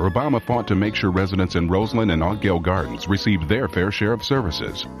organizer, Obama fought to make sure residents in Roseland and Oakdale Gardens received their fair share of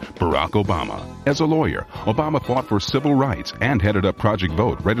services. Barack Obama. As a lawyer, Obama fought for civil rights and headed up Project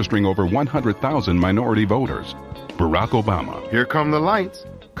Vote, registering over 100,000 minority voters. Barack Obama. Here come the lights.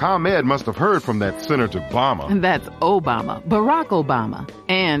 ComEd must have heard from that Senator Obama. And that's Obama, Barack Obama.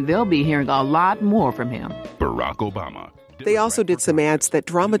 And they'll be hearing a lot more from him. Barack Obama. They also did some ads that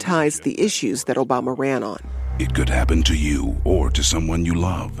dramatized the issues that Obama ran on. It could happen to you or to someone you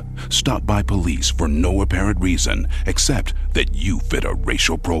love. Stopped by police for no apparent reason except that you fit a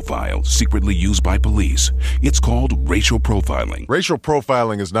racial profile secretly used by police. It's called racial profiling. Racial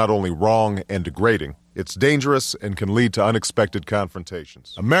profiling is not only wrong and degrading, it's dangerous and can lead to unexpected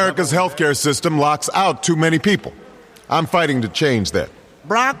confrontations. America's healthcare system locks out too many people. I'm fighting to change that.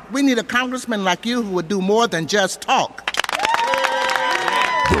 Brock, we need a congressman like you who would do more than just talk.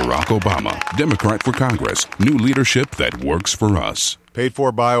 Barack Obama, Democrat for Congress. New leadership that works for us. Paid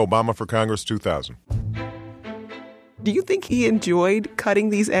for by Obama for Congress 2000. Do you think he enjoyed cutting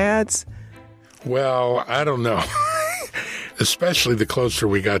these ads? Well, I don't know. Especially the closer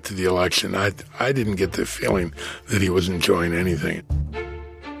we got to the election, I didn't get the feeling that he was enjoying anything.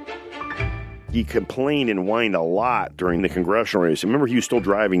 He complained and whined a lot during the congressional race. Remember, he was still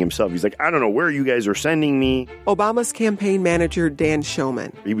driving himself. He's like, I don't know where you guys are sending me. Obama's campaign manager, Dan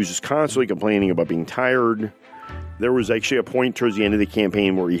Shulman. He was just constantly complaining about being tired. There was actually a point towards the end of the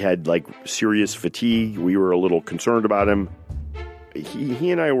campaign where he had like serious fatigue. We were a little concerned about him. He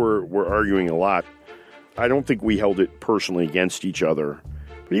and I were arguing a lot. I don't think we held it personally against each other.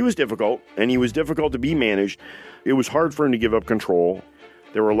 But he was difficult, and he was difficult to be managed. It was hard for him to give up control.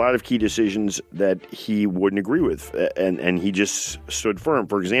 There were a lot of key decisions that he wouldn't agree with, and he just stood firm.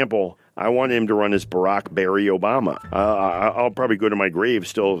 For example, I wanted him to run as Barack Barry Obama. I'll probably go to my grave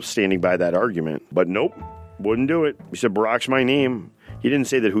still standing by that argument. But nope, wouldn't do it. He said, Barack's my name. He didn't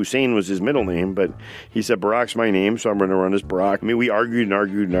say that Hussein was his middle name, but he said, Barack's my name, so I'm going to run as Barack. I mean, we argued and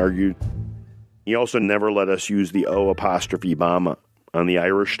argued and argued. He also never let us use the O''Obama on the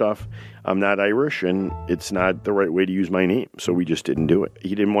Irish stuff. I'm not Irish, and it's not the right way to use my name, so we just didn't do it.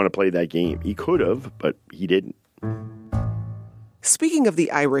 He didn't want to play that game. He could have, but he didn't. Speaking of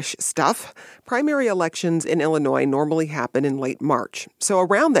the Irish stuff, primary elections in Illinois normally happen in late March. So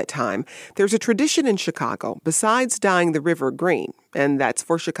around that time, there's a tradition in Chicago besides dyeing the river green, and that's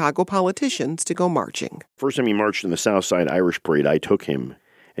for Chicago politicians to go marching. First time he marched in the South Side Irish Parade, I took him,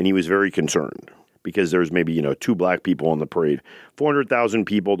 and he was very concerned because there was maybe, 2 black people on the parade. 400,000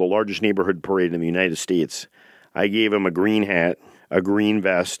 people, the largest neighborhood parade in the United States. I gave him a green hat, a green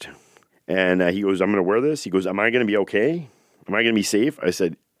vest, and he goes, I'm going to wear this. He goes, am I going to be okay? Am I going to be safe? I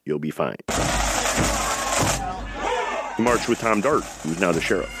said, you'll be fine. He marched with Tom Dart, who's now the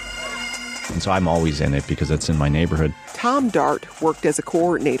sheriff. And so I'm always in it because it's in my neighborhood. Tom Dart worked as a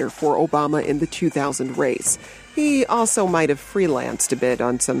coordinator for Obama in the 2000 race. He also might have freelanced a bit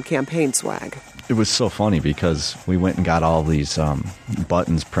on some campaign swag. It was so funny because we went and got all these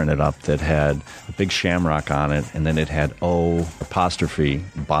buttons printed up that had a big shamrock on it, and then it had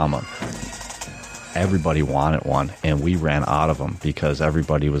O''Obama. Everybody wanted one, and we ran out of them because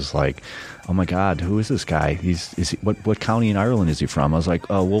everybody was like, oh my God, who is this guy? What county in Ireland is he from? I was like,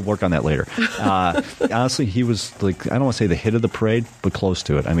 oh, we'll work on that later. Honestly, he was like, I don't want to say the hit of the parade, but close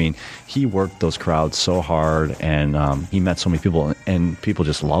to it. I mean, he worked those crowds so hard, and he met so many people, and people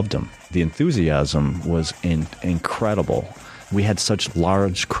just loved him. The enthusiasm was incredible. We had such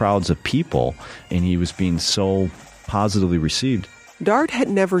large crowds of people, and he was being so positively received. Dart had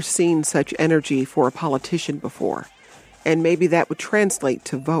never seen such energy for a politician before, and maybe that would translate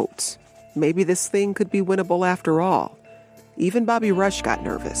to votes. Maybe this thing could be winnable after all. Even Bobby Rush got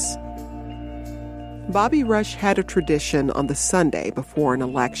nervous. Bobby Rush had a tradition on the Sunday before an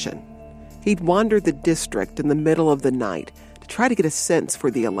election. He'd wander the district in the middle of the night to try to get a sense for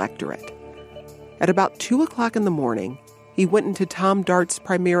the electorate. At about 2 o'clock in the morning, He went into Tom Dart's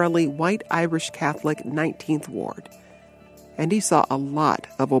primarily white Irish Catholic 19th Ward, and he saw a lot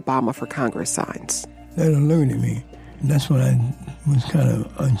of Obama for Congress signs. That alerted me. That's what I was kind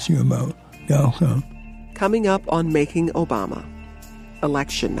of unsure about the outcome. Coming up on Making Obama,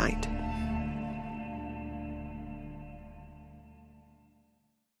 Election Night.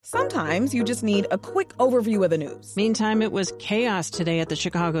 Sometimes you just need a quick overview of the news. Meantime, it was chaos today at the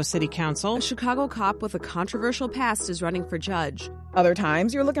Chicago City Council. A Chicago cop with a controversial past is running for judge. Other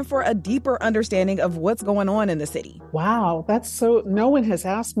times, you're looking for a deeper understanding of what's going on in the city. Wow, no one has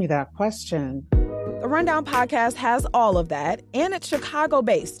asked me that question. The Rundown podcast has all of that, and it's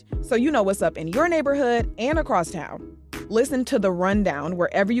Chicago-based, so you know what's up in your neighborhood and across town. Listen to The Rundown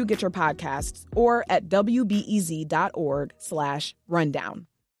wherever you get your podcasts or at wbez.org/rundown.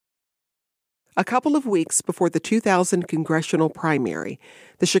 A couple of weeks before the 2000 congressional primary,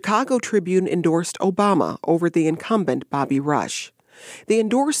 the Chicago Tribune endorsed Obama over the incumbent Bobby Rush. The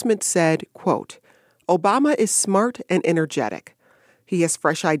endorsement said, quote, "Obama is smart and energetic. He has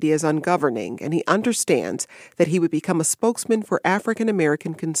fresh ideas on governing, and he understands that he would become a spokesman for African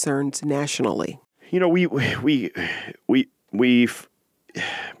American concerns nationally." You know, we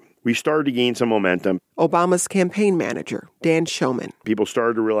started to gain some momentum. Obama's campaign manager, Dan Shulman. People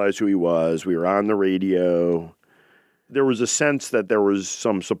started to realize who he was. We were on the radio. There was a sense that there was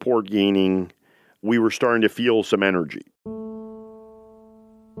some support gaining. We were starting to feel some energy.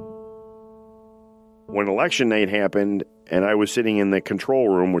 When election night happened, and I was sitting in the control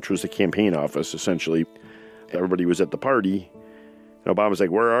room, which was the campaign office, essentially, everybody was at the party. And Obama's like,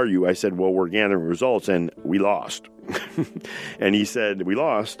 "Where are you?" I said, "Well, we're gathering results, and we lost." And he said, "We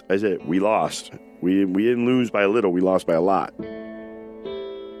lost?" I said, "We lost. We didn't lose by a little. We lost by a lot."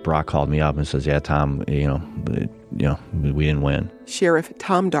 Barack called me up and says, "Yeah, Tom, we didn't win." Sheriff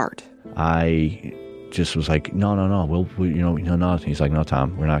Tom Dart. I just was like, "No. No." He's like, "No,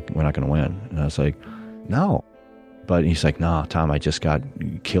 Tom, we're not going to win." And I was like, "No." But he's like, "No, Tom, I just got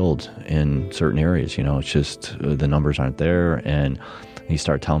killed in certain areas. It's just the numbers aren't there." And he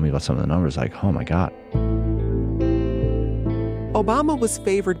started telling me about some of the numbers, like, oh, my God. Obama was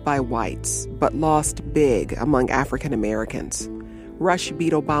favored by whites, but lost big among African Americans. Rush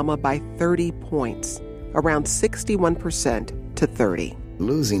beat Obama by 30 points, around 61% to 30.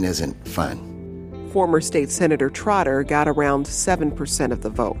 Losing isn't fun. Former State Senator Trotter got around 7% of the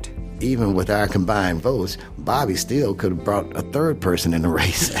vote. Even with our combined votes, Bobby still could have brought a third person in the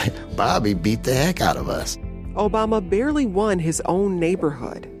race. Bobby beat the heck out of us. Obama barely won his own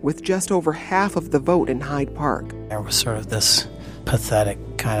neighborhood, with just over half of the vote in Hyde Park. There was sort of this pathetic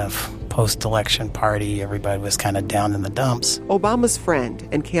kind of post-election party. Everybody was kind of down in the dumps. Obama's friend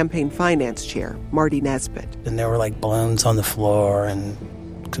and campaign finance chair, Marty Nesbitt. And there were like balloons on the floor and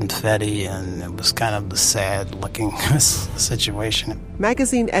confetti, and it was kind of the sad-looking situation.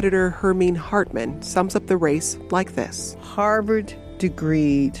 Magazine editor Hermine Hartman sums up the race like this. Harvard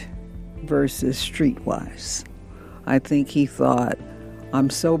degreed versus streetwise. I think he thought, I'm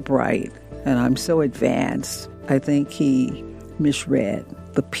so bright and I'm so advanced. I think he misread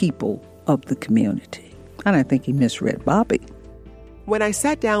the people of the community. And I think he misread Bobby. When I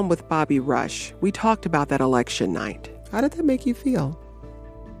sat down with Bobby Rush, we talked about that election night. How did that make you feel?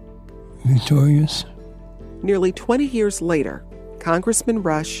 Victorious. Nearly 20 years later, Congressman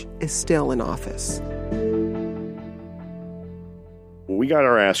Rush is still in office. We got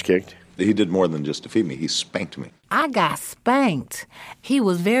our ass kicked. He did more than just defeat me. He spanked me. I got spanked. He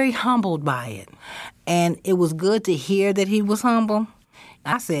was very humbled by it. And it was good to hear that he was humble.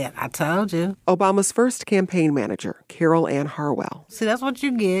 I said, I told you. Obama's first campaign manager, Carol Ann Harwell. See, that's what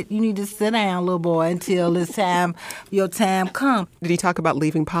you get. You need to sit down, little boy, until it's time, your time come. Did he talk about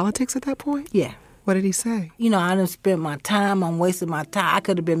leaving politics at that point? Yeah. What did he say? I done spent my time. I'm wasting my time. I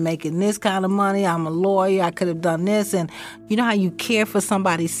could have been making this kind of money. I'm a lawyer. I could have done this. And you know how you care for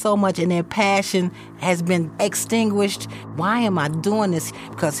somebody so much and their passion has been extinguished? Why am I doing this?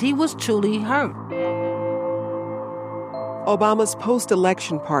 Because he was truly hurt. Obama's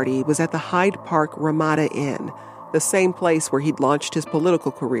post-election party was at the Hyde Park Ramada Inn, the same place where he'd launched his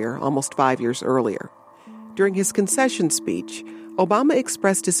political career almost 5 years earlier. During his concession speech, Obama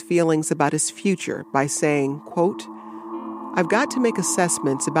expressed his feelings about his future by saying, quote, "I've got to make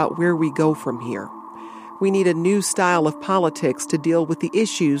assessments about where we go from here. We need a new style of politics to deal with the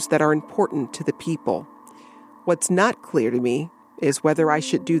issues that are important to the people. What's not clear to me is whether I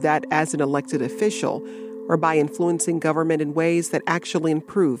should do that as an elected official or by influencing government in ways that actually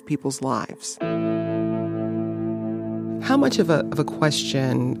improve people's lives." How much of a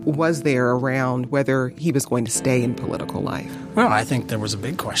question was there around whether he was going to stay in political life? Well, I think there was a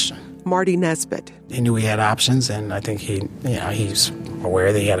big question. Marty Nesbitt. He knew he had options, and I think he's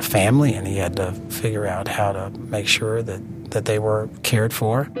aware that he had a family, and he had to figure out how to make sure that they were cared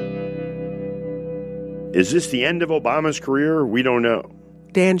for. Is this the end of Obama's career? We don't know.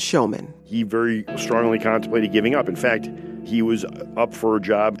 Dan Shulman. He very strongly contemplated giving up. In fact, he was up for a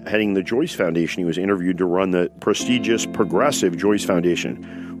job heading the Joyce Foundation. He was interviewed to run the prestigious Progressive Joyce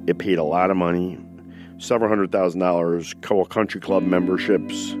Foundation. It paid a lot of money, several $100,000, country club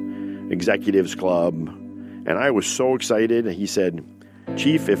memberships, executives club. And I was so excited. He said,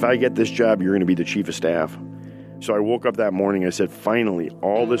 "Chief, if I get this job, you're going to be the chief of staff." So I woke up that morning, I said, finally,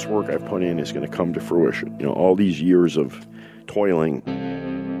 all this work I've put in is going to come to fruition. You know, all these years of toiling.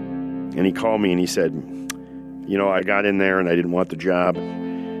 And he called me and he said, "You know, I got in there and I didn't want the job.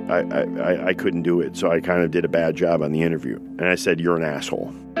 I couldn't do it, so I kind of did a bad job on the interview." And I said, "You're an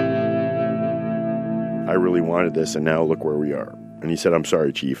asshole. I really wanted this, and now look where we are." And he said, "I'm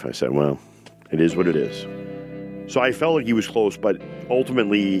sorry, Chief." I said, "Well, it is what it is." So I felt like he was close, but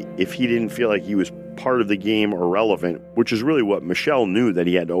ultimately, if he didn't feel like he was part of the game or relevant, which is really what Michelle knew, that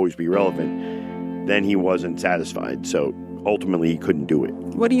he had to always be relevant, then he wasn't satisfied. So ultimately, he couldn't do it.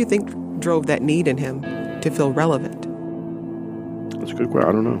 What do you think drove that need in him to feel relevant? That's a good question.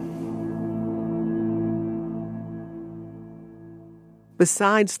 I don't know.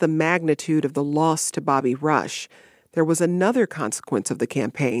 Besides the magnitude of the loss to Bobby Rush, there was another consequence of the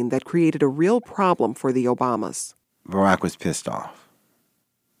campaign that created a real problem for the Obamas. Barack was pissed off.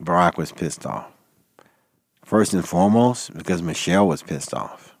 First and foremost, because Michelle was pissed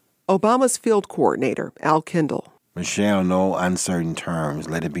off. Obama's field coordinator, Al Kendall. "Michelle, no uncertain terms.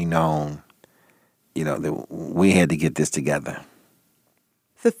 Let it be known, that we had to get this together."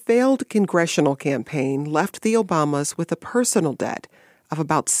 The failed congressional campaign left the Obamas with a personal debt of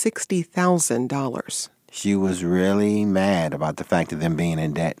about $60,000. She was really mad about the fact of them being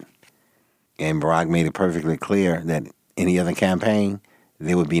in debt. And Barack made it perfectly clear that any other campaign,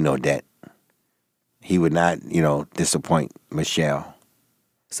 there would be no debt. He would not, disappoint Michelle.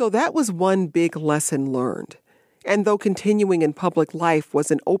 So that was one big lesson learned. And though continuing in public life was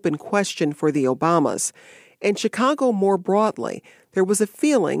an open question for the Obamas, in Chicago more broadly, there was a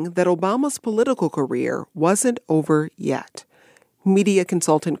feeling that Obama's political career wasn't over yet. Media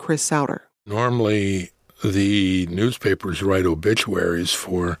consultant Chris Sauter. Normally, the newspapers write obituaries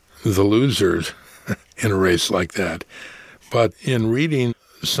for the losers in a race like that. But in reading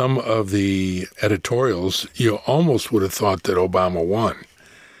some of the editorials, you almost would have thought that Obama won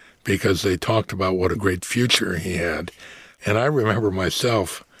because they talked about what a great future he had. And I remember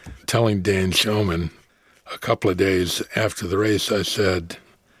myself telling Dan Shulman a couple of days after the race, I said,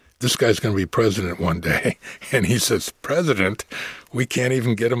 "This guy's going to be president one day." And he says, "President? We can't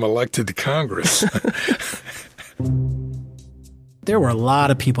even get him elected to Congress." There were a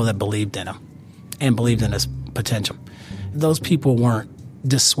lot of people that believed in him and believed in his potential. Those people weren't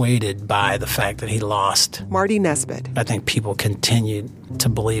dissuaded by the fact that he lost. Marty Nesbitt. I think people continued to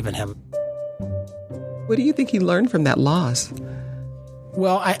believe in him. What do you think he learned from that loss?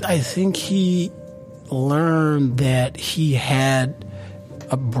 Well, I think he learned that he had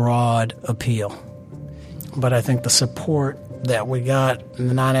a broad appeal. But I think the support that we got in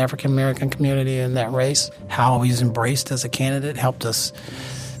the non-African American community in that race, how he was embraced as a candidate, helped us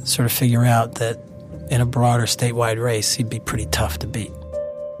sort of figure out that in a broader statewide race, he'd be pretty tough to beat.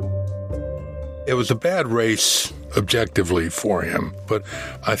 It was a bad race objectively for him, but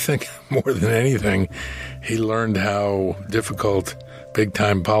I think more than anything, he learned how difficult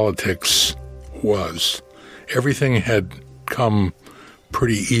big-time politics was. Everything had come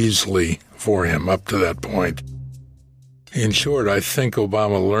pretty easily for him up to that point. In short, I think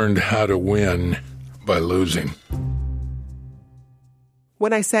Obama learned how to win by losing.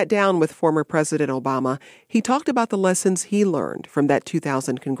 When I sat down with former President Obama, he talked about the lessons he learned from that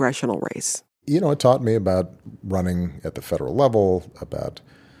 2000 congressional race. It taught me about running at the federal level, about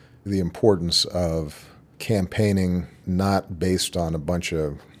the importance of campaigning not based on a bunch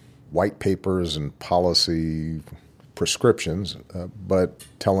of white papers and policy prescriptions, but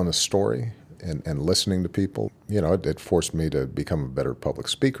telling a story and listening to people. It forced me to become a better public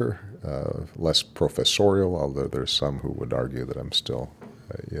speaker, less professorial, although there's some who would argue that I'm still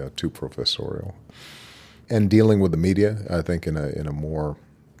too professorial. And dealing with the media, I think, in a more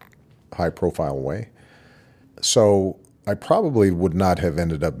high-profile way. So I probably would not have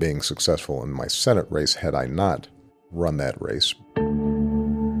ended up being successful in my Senate race had I not run that race.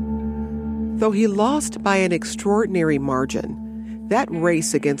 Though he lost by an extraordinary margin, that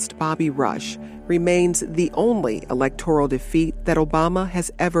race against Bobby Rush remains the only electoral defeat that Obama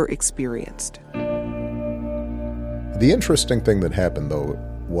has ever experienced. The interesting thing that happened, though,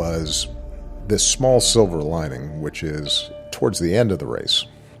 was this small silver lining, which is towards the end of the race,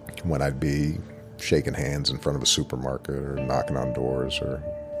 when I'd be shaking hands in front of a supermarket or knocking on doors or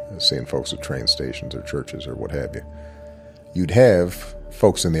seeing folks at train stations or churches or what have you. You'd have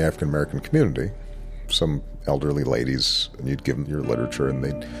folks in the African American community, some elderly ladies, and you'd give them your literature and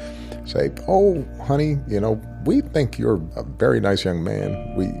they'd say, "Oh, honey, we think you're a very nice young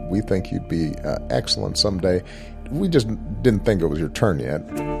man. We think you'd be excellent someday. We just didn't think it was your turn yet.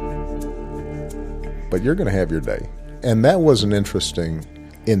 But you're going to have your day." And that was an interesting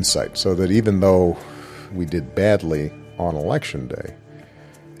insight, so that even though we did badly on Election Day,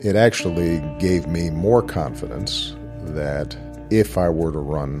 it actually gave me more confidence that if I were to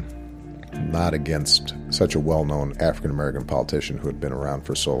run not against such a well-known African-American politician who had been around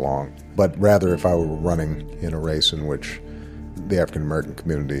for so long, but rather if I were running in a race in which the African-American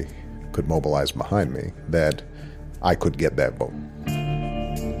community could mobilize behind me, that I could get that vote.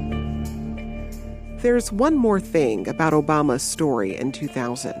 There's one more thing about Obama's story in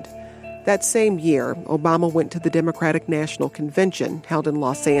 2000. That same year, Obama went to the Democratic National Convention held in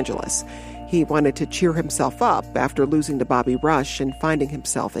Los Angeles. He wanted to cheer himself up after losing to Bobby Rush and finding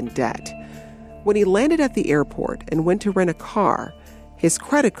himself in debt. When he landed at the airport and went to rent a car, his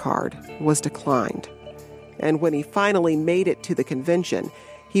credit card was declined. And when he finally made it to the convention,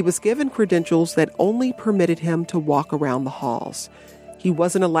 he was given credentials that only permitted him to walk around the halls. He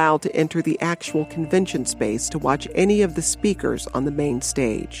wasn't allowed to enter the actual convention space to watch any of the speakers on the main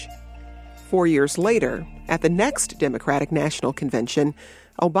stage. 4 years later, at the next Democratic National Convention,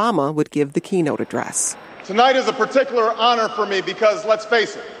 Obama would give the keynote address. Tonight is a particular honor for me because, let's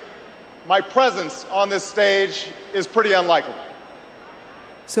face it, my presence on this stage is pretty unlikely.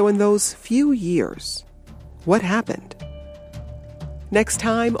 So in those few years, what happened? Next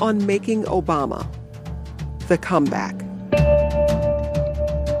time on Making Obama, the comeback.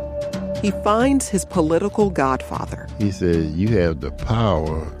 He finds his political godfather. He said, "You have the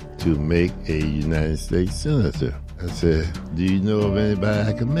power to make a United States senator." I said, "Do you know of anybody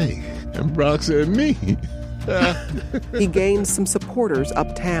I can make?" And Brock said, "Me." He gained some supporters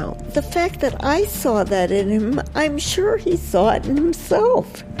uptown. The fact that I saw that in him, I'm sure he saw it in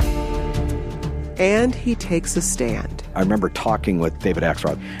himself. And he takes a stand. I remember talking with David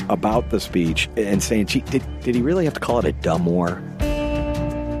Axelrod about the speech and saying, "Gee, did he really have to call it a dumb war?"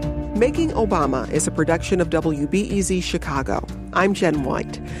 Making Obama is a production of WBEZ Chicago. I'm Jen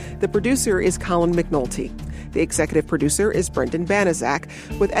White. The producer is Colin McNulty. The executive producer is Brendan Banaszak,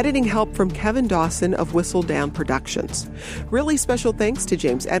 with editing help from Kevin Dawson of Whistle Down Productions. Really special thanks to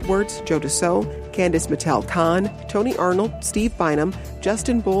James Edwards, Joe Dassault, Candice Mattel-Khan, Tony Arnold, Steve Bynum,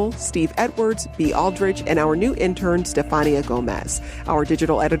 Justin Bull, Steve Edwards, B. Aldridge, and our new intern, Stefania Gomez. Our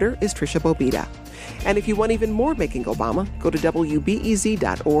digital editor is Trisha Bobita. And if you want even more Making Obama, go to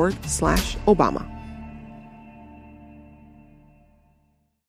WBEZ.org/Obama.